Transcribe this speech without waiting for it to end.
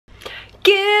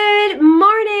Good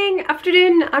morning,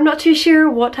 afternoon, I'm not too sure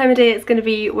what time of day it's going to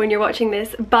be when you're watching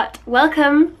this, but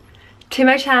welcome to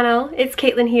my channel. It's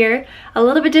Kaitlin here. A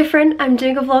little bit different, I'm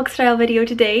doing a vlog style video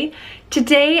today.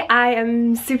 Today I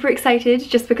am super excited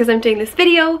just because I'm doing this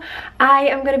video. I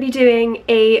am going to be doing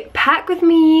a pack with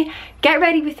me, get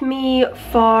ready with me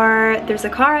for, there's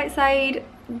a car outside,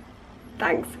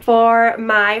 thanks, for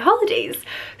my holidays.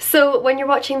 So when you're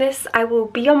watching this, I will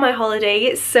be on my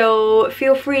holiday, so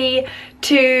feel free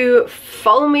to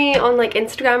follow me on like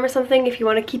Instagram or something if you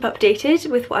want to keep updated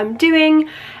with what I'm doing.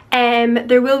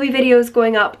 There will be videos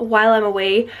going up while I'm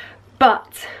away,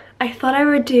 but I thought I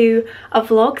would do a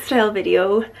vlog style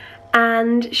video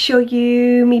and show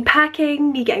you me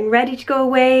packing, me getting ready to go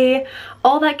away,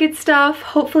 all that good stuff.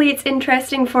 Hopefully it's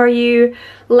interesting for you.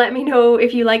 Let me know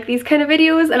if you like these kind of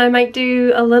videos and I might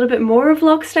do a little bit more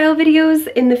vlog style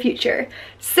videos in the future.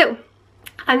 So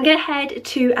I'm gonna head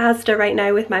to Asda right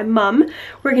now with my mum.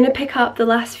 We're gonna pick up the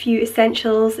last few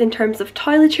essentials in terms of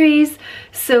toiletries,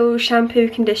 so shampoo,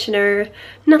 conditioner,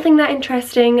 nothing that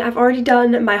interesting. I've already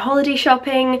done my holiday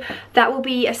shopping. That will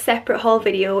be a separate haul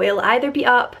video. It'll either be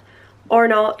up or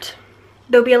not.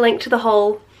 There'll be a link to the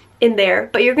haul in there,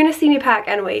 but you're gonna see me pack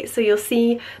anyway, so you'll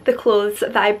see the clothes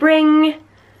that I bring.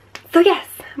 So yes,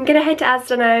 I'm gonna head to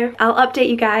Asda now. I'll update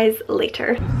you guys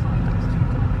later.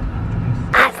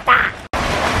 Asda!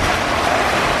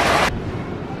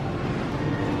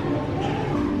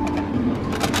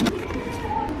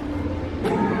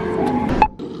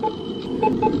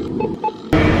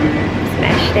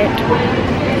 Smashed it.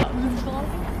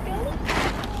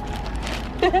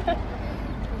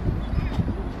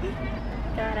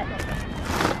 Got it.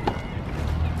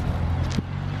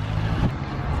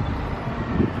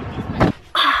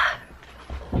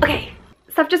 Okay,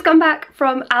 so I've just gone back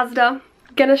from Asda.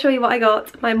 Gonna show you what I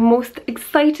got. My most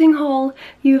exciting haul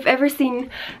you've ever seen.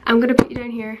 I'm gonna put you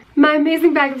down here. My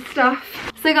amazing bag of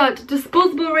stuff. So I got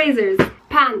disposable razors,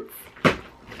 pants,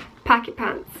 packet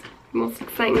pants. Most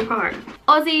exciting part.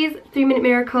 Aussie's 3-Minute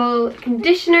Miracle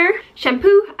conditioner.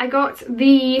 Shampoo, I got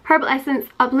the Herbal Essence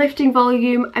Uplifting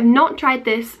Volume. I've not tried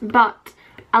this, but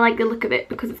I like the look of it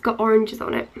because it's got oranges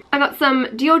on it. I got some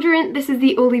deodorant. This is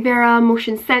the Olivera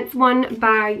Motion Sense one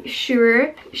by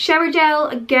Sure. Shower gel,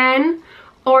 again,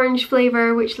 orange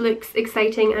flavour, which looks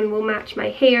exciting and will match my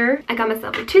hair. I got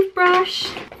myself a toothbrush,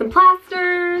 some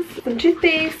plasters, some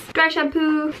toothpaste, dry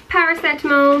shampoo,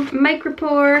 paracetamol,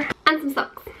 micropore, and some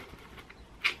socks.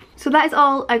 So that is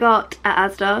all I got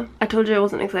at Asda. I told you it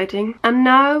wasn't exciting. I'm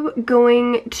now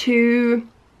going to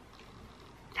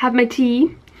have my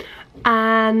tea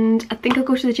and I think I'll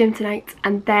go to the gym tonight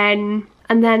and then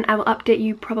I will update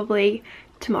you probably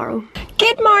tomorrow.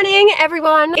 Good morning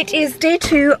everyone! It is day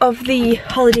 2 of the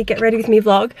holiday get ready with me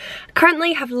vlog.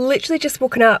 Currently have literally just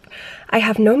woken up. I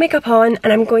have no makeup on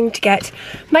and I'm going to get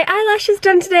my eyelashes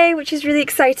done today, which is really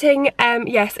exciting.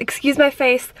 Yes, excuse my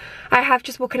face. I have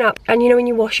just woken up and you know when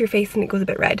you wash your face and it goes a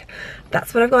bit red?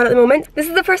 That's what I've got at the moment. This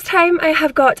is the first time I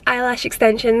have got eyelash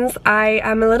extensions. I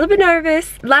am a little bit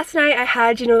nervous. Last night I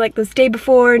had, you know, like those day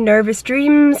before nervous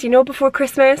dreams, you know, before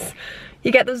Christmas.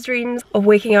 You get those dreams of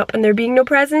waking up and there being no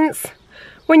presents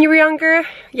when you were younger.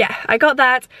 Yeah, I got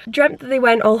that. Dreamt that they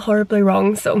went all horribly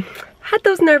wrong, so had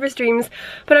those nervous dreams,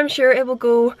 but I'm sure it will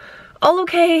go all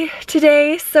okay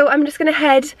today. So I'm just gonna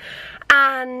head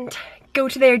and go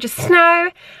to there just now,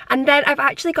 and then I've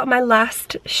actually got my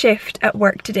last shift at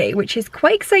work today, which is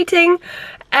quite exciting.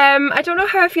 I don't know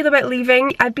how I feel about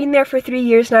leaving. I've been there for 3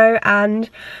 years now, and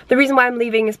the reason why I'm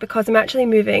leaving is because I'm actually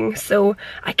moving, so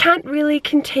I can't really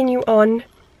continue on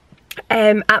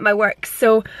at my work.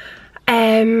 So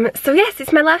yes,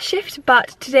 it's my last shift,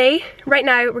 but today, right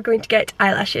now, we're going to get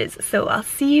eyelashes, so I'll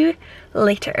see you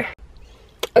later.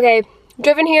 Okay,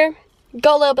 driven here,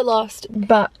 got a little bit lost,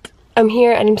 but I'm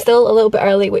here and I'm still a little bit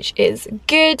early, which is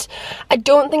good. I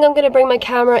don't think I'm going to bring my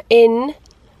camera in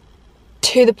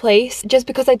to the place just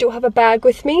because I don't have a bag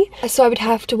with me, so I would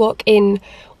have to walk in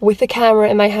with the camera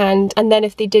in my hand, and then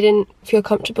if they didn't feel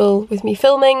comfortable with me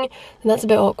filming, then that's a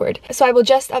bit awkward. So I will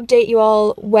just update you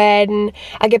all when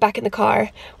I get back in the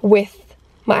car with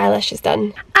my eyelashes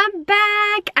done. I'm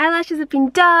back! Eyelashes have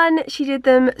been done. She did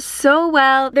them so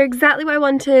well. They're exactly what I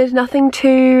wanted. Nothing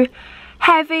too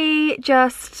heavy,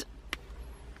 just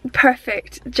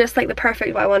perfect, just like the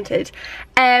perfect what I wanted.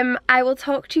 I will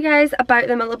talk to you guys about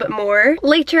them a little bit more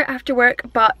later after work,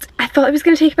 but I thought it was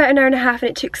going to take about an hour and a half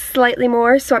and it took slightly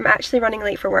more, so I'm actually running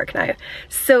late for work now.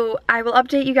 So I will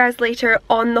update you guys later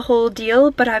on the whole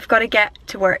deal, but I've got to get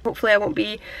to work. Hopefully I won't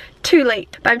be too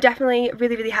late, but I'm definitely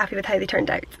really happy with how they turned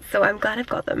out, so I'm glad I've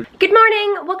got them. Good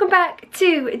morning, welcome back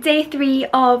to day 3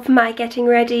 of my getting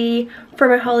ready for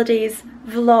my holidays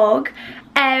vlog.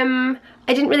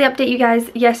 I didn't really update you guys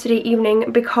yesterday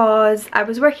evening because I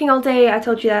was working all day, I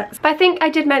told you that. But I think I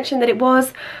did mention that it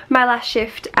was my last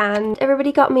shift and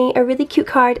everybody got me a really cute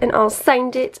card and all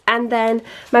signed it, and then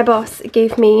my boss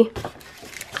gave me,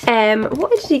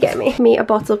 what did he get me? Me a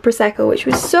bottle of Prosecco, which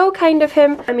was so kind of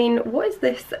him. I mean, what is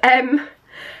this?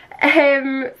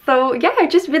 So yeah,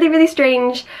 just really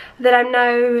strange that I'm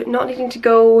now not needing to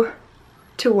go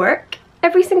to work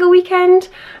every single weekend.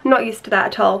 I'm not used to that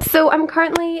at all. So I'm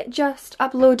currently just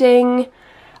uploading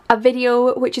a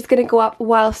video which is going to go up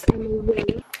whilst I'm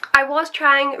away. I was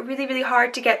trying really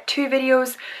hard to get 2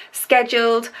 videos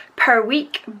scheduled per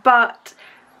week, but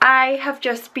I have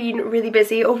just been really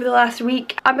busy over the last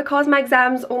week, and because my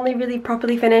exams only really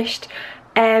properly finished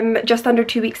just under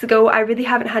 2 weeks ago, I really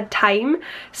haven't had time.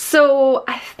 So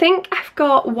I think I've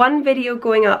got 1 video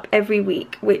going up every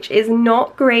week, which is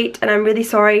not great and I'm really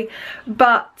sorry,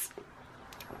 but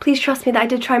please trust me that I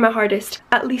did try my hardest.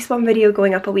 At least 1 video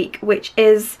going up a week, which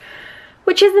is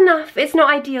enough. It's not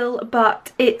ideal,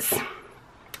 but it's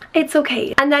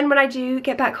okay. And then when I do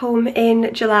get back home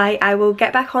in July, I will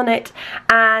get back on it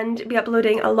and be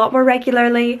uploading a lot more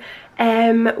regularly,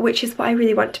 which is what I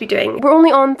really want to be doing. We're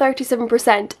only on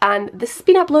 37% and this has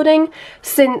been uploading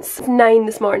since 9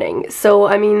 this morning, so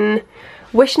I mean,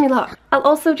 wish me luck. I'll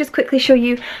also just quickly show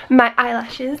you my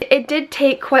eyelashes. It did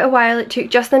take quite a while. It took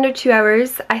just under 2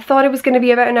 hours. I thought it was going to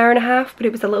be about an hour and a half, but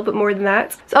it was a little bit more than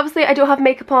that. So obviously I don't have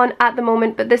makeup on at the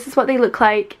moment, but this is what they look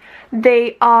like.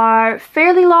 They are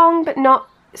fairly long, but not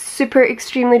super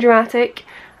extremely dramatic.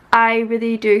 I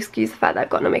really do excuse the fact that I've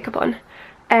got no makeup on.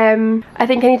 I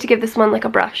think I need to give this one like a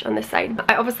brush on this side.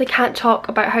 I obviously can't talk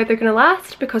about how they're gonna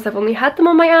last because I've only had them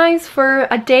on my eyes for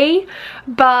a day,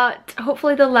 but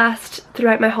hopefully they'll last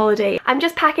throughout my holiday. I'm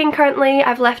just packing currently.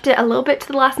 I've left it a little bit to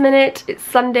the last minute. It's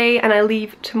Sunday and I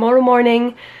leave tomorrow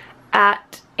morning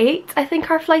at 8, I think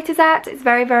our flight is at. It's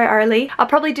very early. I'll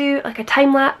probably do like a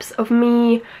time lapse of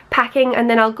me packing and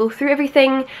then I'll go through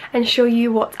everything and show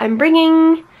you what I'm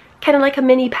bringing. Kind of like a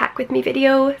mini pack with me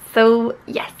video. So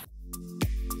yes.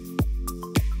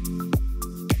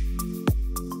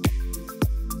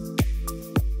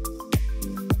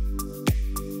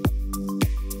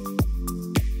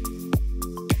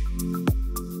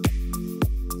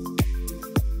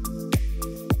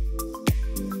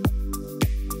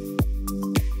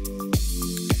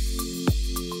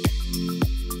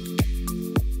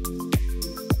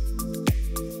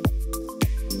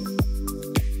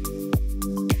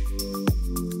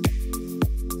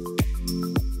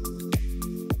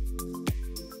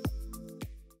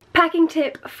 Packing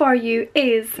tip for you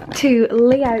is to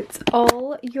lay out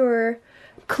all your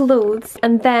clothes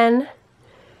and then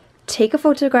take a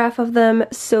photograph of them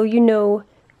so you know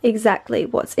exactly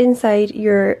what's inside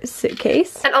your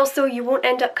suitcase. And also you won't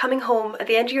end up coming home at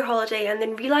the end of your holiday and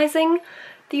then realising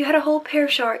that you had a whole pair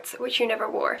of shorts which you never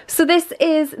wore. So this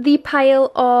is the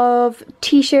pile of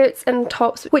t-shirts and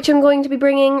tops which I'm going to be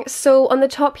bringing. So on the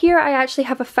top here I actually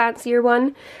have a fancier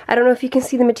one. I don't know if you can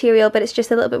see the material, but it's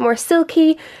just a little bit more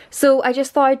silky. So I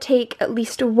just thought I'd take at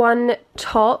least 1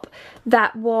 top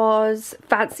that was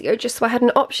fancier, just so I had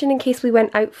an option in case we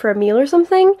went out for a meal or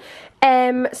something.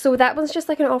 So that one's just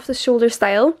like an off-the-shoulder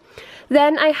style.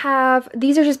 Then I have,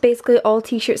 these are just basically all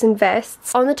t-shirts and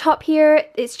vests. On the top here,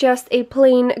 it's just a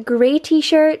plain grey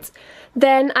t-shirt.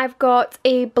 Then I've got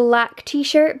a black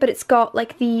t-shirt, but it's got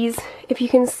like these, if you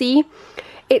can see,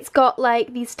 it's got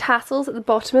like these tassels at the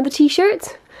bottom of the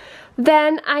t-shirt.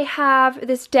 Then I have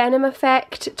this denim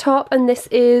effect top, and this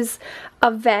is a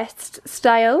vest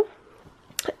style.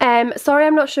 Sorry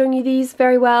I'm not showing you these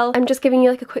very well. I'm just giving you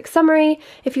like a quick summary.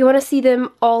 If you want to see them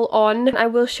all on, I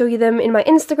will show you them in my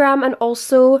Instagram, and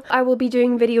also I will be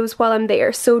doing videos while I'm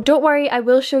there. So don't worry, I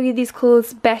will show you these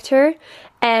clothes better.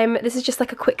 This is just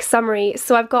like a quick summary.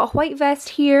 So I've got a white vest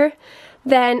here,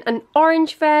 then an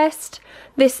orange vest.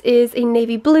 This is a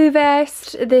navy blue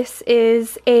vest. This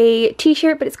is a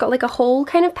t-shirt, but it's got like a whole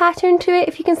kind of pattern to it,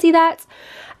 if you can see that.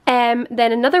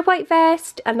 Then another white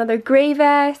vest, another grey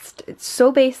vest, it's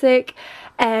so basic,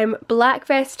 black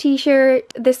vest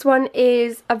t-shirt. This one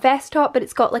is a vest top, but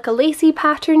it's got like a lacy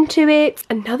pattern to it.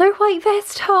 Another white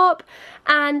vest top,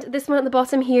 And this one at the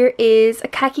bottom here is a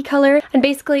khaki colour, and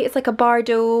basically it's like a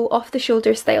Bardo off the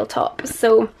shoulder style top.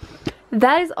 So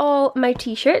that is all my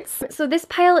t-shirts. So this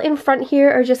pile in front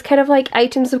here are just kind of like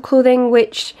items of clothing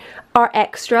which are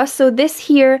extra. So this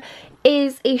here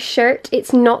is a shirt.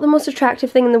 It's not the most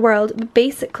attractive thing in the world, but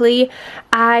basically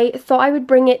I thought I would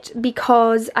bring it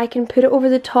because I can put it over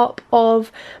the top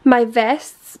of my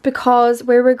vests, because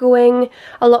where we're going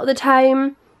a lot of the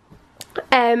time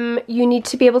you need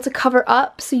to be able to cover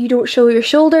up so you don't show your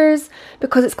shoulders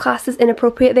because it's classed as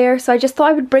inappropriate there. So I just thought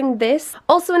I would bring this.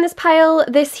 Also in this pile,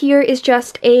 this here is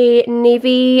just a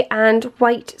navy and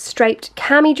white striped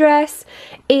cami dress.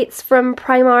 It's from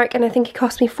Primark and I think it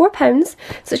cost me £4.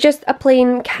 So it's just a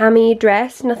plain cami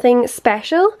dress, nothing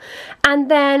special. And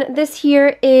then this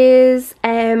here is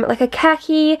like a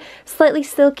khaki, slightly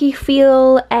silky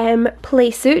feel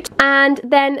play suit. And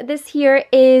then this here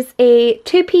is a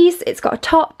two-piece. It's got a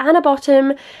top and a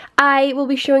bottom. I will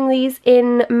be showing these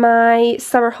in my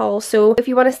summer haul, so if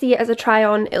you want to see it as a try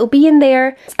on, it'll be in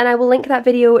there, and I will link that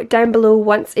video down below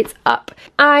once it's up.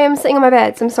 I am sitting on my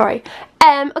bed, so I'm sorry.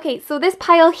 Okay, so this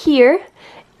pile here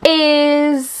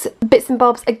is bits and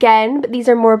bobs again, but these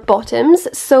are more bottoms.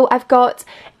 So I've got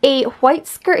a white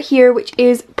skirt here which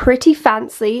is pretty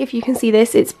fancy. If you can see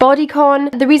this, it's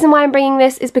bodycon. The reason why I'm bringing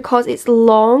this is because it's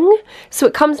long, so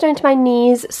it comes down to my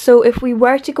knees. So if we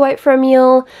were to go out for a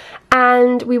meal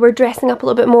and we were dressing up a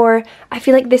little bit more, I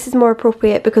feel like this is more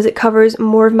appropriate because it covers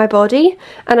more of my body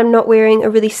and I'm not wearing a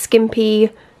really skimpy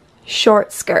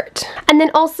short skirt. And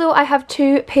then also I have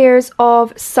two pairs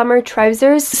of summer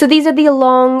trousers. So these are the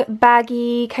long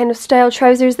baggy kind of style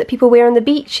trousers that people wear on the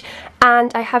beach,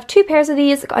 and I have two pairs of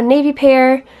these. I've got a navy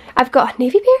pair, I've got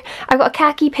a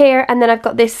khaki pair, and then I've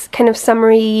got this kind of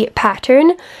summery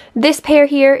pattern. This pair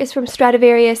here is from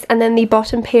Stradivarius, and then the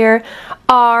bottom pair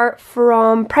are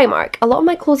from Primark. A lot of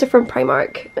my clothes are from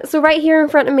Primark. So right here in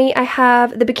front of me I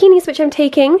have the bikinis which I'm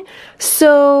taking.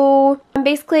 So I'm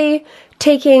basically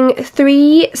taking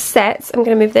 3 sets. I'm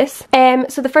gonna move this.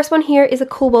 So the first one here is a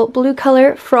cobalt blue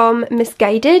colour from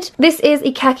Misguided. This is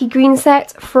a khaki green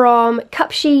set from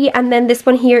Cupshe, and then this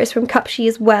one here is from Cupshe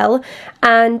as well,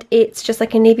 and it's just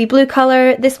like a navy blue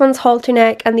colour. This one's halter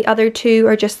neck and the other two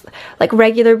are just like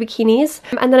regular bikinis.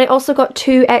 And then I also got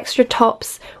 2 extra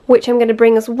tops which I'm going to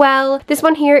bring as well. This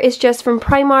one here is just from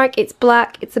Primark. It's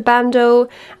black, it's a bandeau,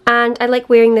 and I like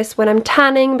wearing this when I'm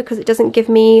tanning because it doesn't give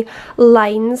me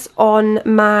lines on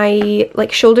my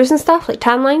like shoulders and stuff, like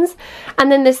tan lines. And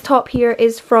then this top here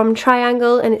is from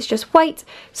Triangle and it's just white,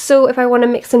 so if I want to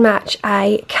mix and match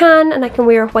I can, and I can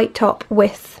wear a white top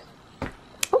with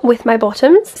my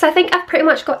bottoms. So I think I've pretty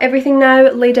much got everything now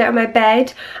laid out on my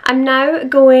bed. I'm now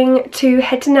going to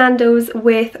head to Nando's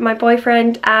with my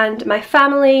boyfriend and my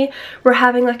family. We're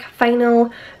having like a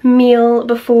final meal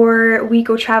before we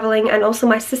go travelling, and also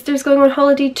my sister's going on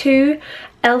holiday too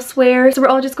elsewhere, so we're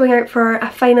all just going out for a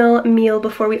final meal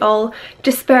before we all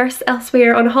disperse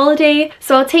elsewhere on holiday.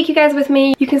 So I'll take you guys with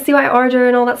me. You can see what I order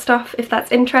and all that stuff if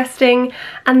that's interesting,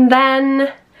 and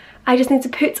then I just need to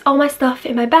put all my stuff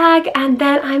in my bag and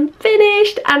then I'm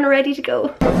finished and ready to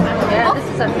go. Yeah, this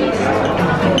is a feast.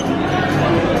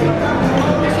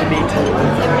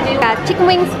 Got chicken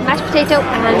wings, mashed potato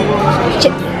and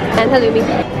chips and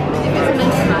halloumi.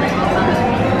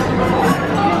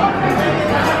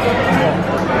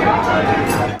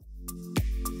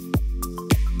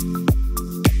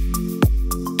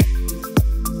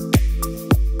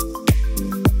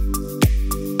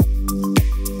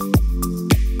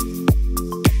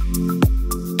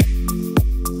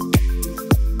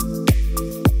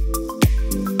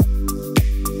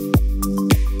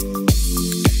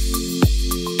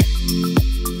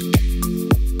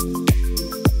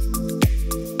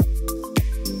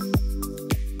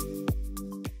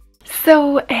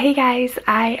 So hey guys,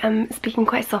 I am speaking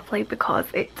quite softly because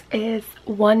it is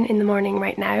 1 in the morning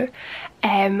right now.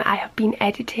 I have been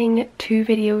editing 2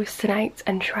 videos tonight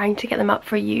and trying to get them up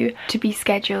for you to be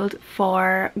scheduled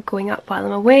for going up while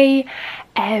I'm away.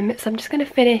 So I'm just going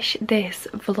to finish this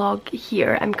vlog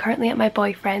here. I'm currently at my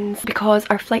boyfriend's because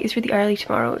our flight is really early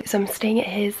tomorrow, so I'm staying at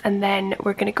his and then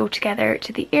we're going to go together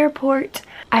to the airport.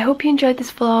 I hope you enjoyed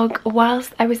this vlog.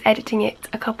 Whilst I was editing it,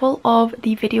 a couple of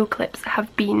the video clips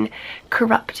have been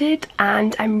corrupted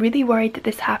and I'm really worried that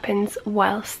this happens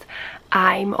whilst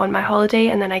I'm on my holiday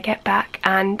and then I get back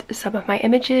and some of my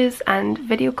images and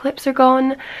video clips are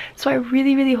gone. So I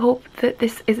really hope that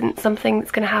this isn't something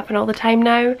that's going to happen all the time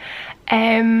now.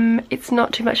 It's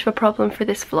not too much of a problem for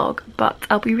this vlog, but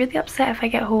I'll be really upset if I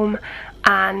get home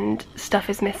and stuff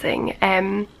is missing.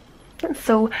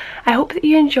 So I hope that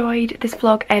you enjoyed this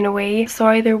vlog anyway.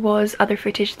 Sorry there was other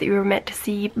footage that you were meant to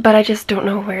see, but I just don't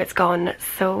know where it's gone.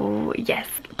 So yes,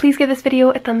 please give this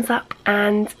video a thumbs up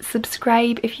and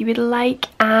subscribe if you would like,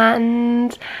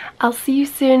 and I'll see you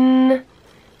soon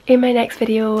in my next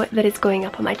video that is going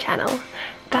up on my channel.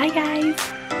 Bye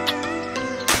guys!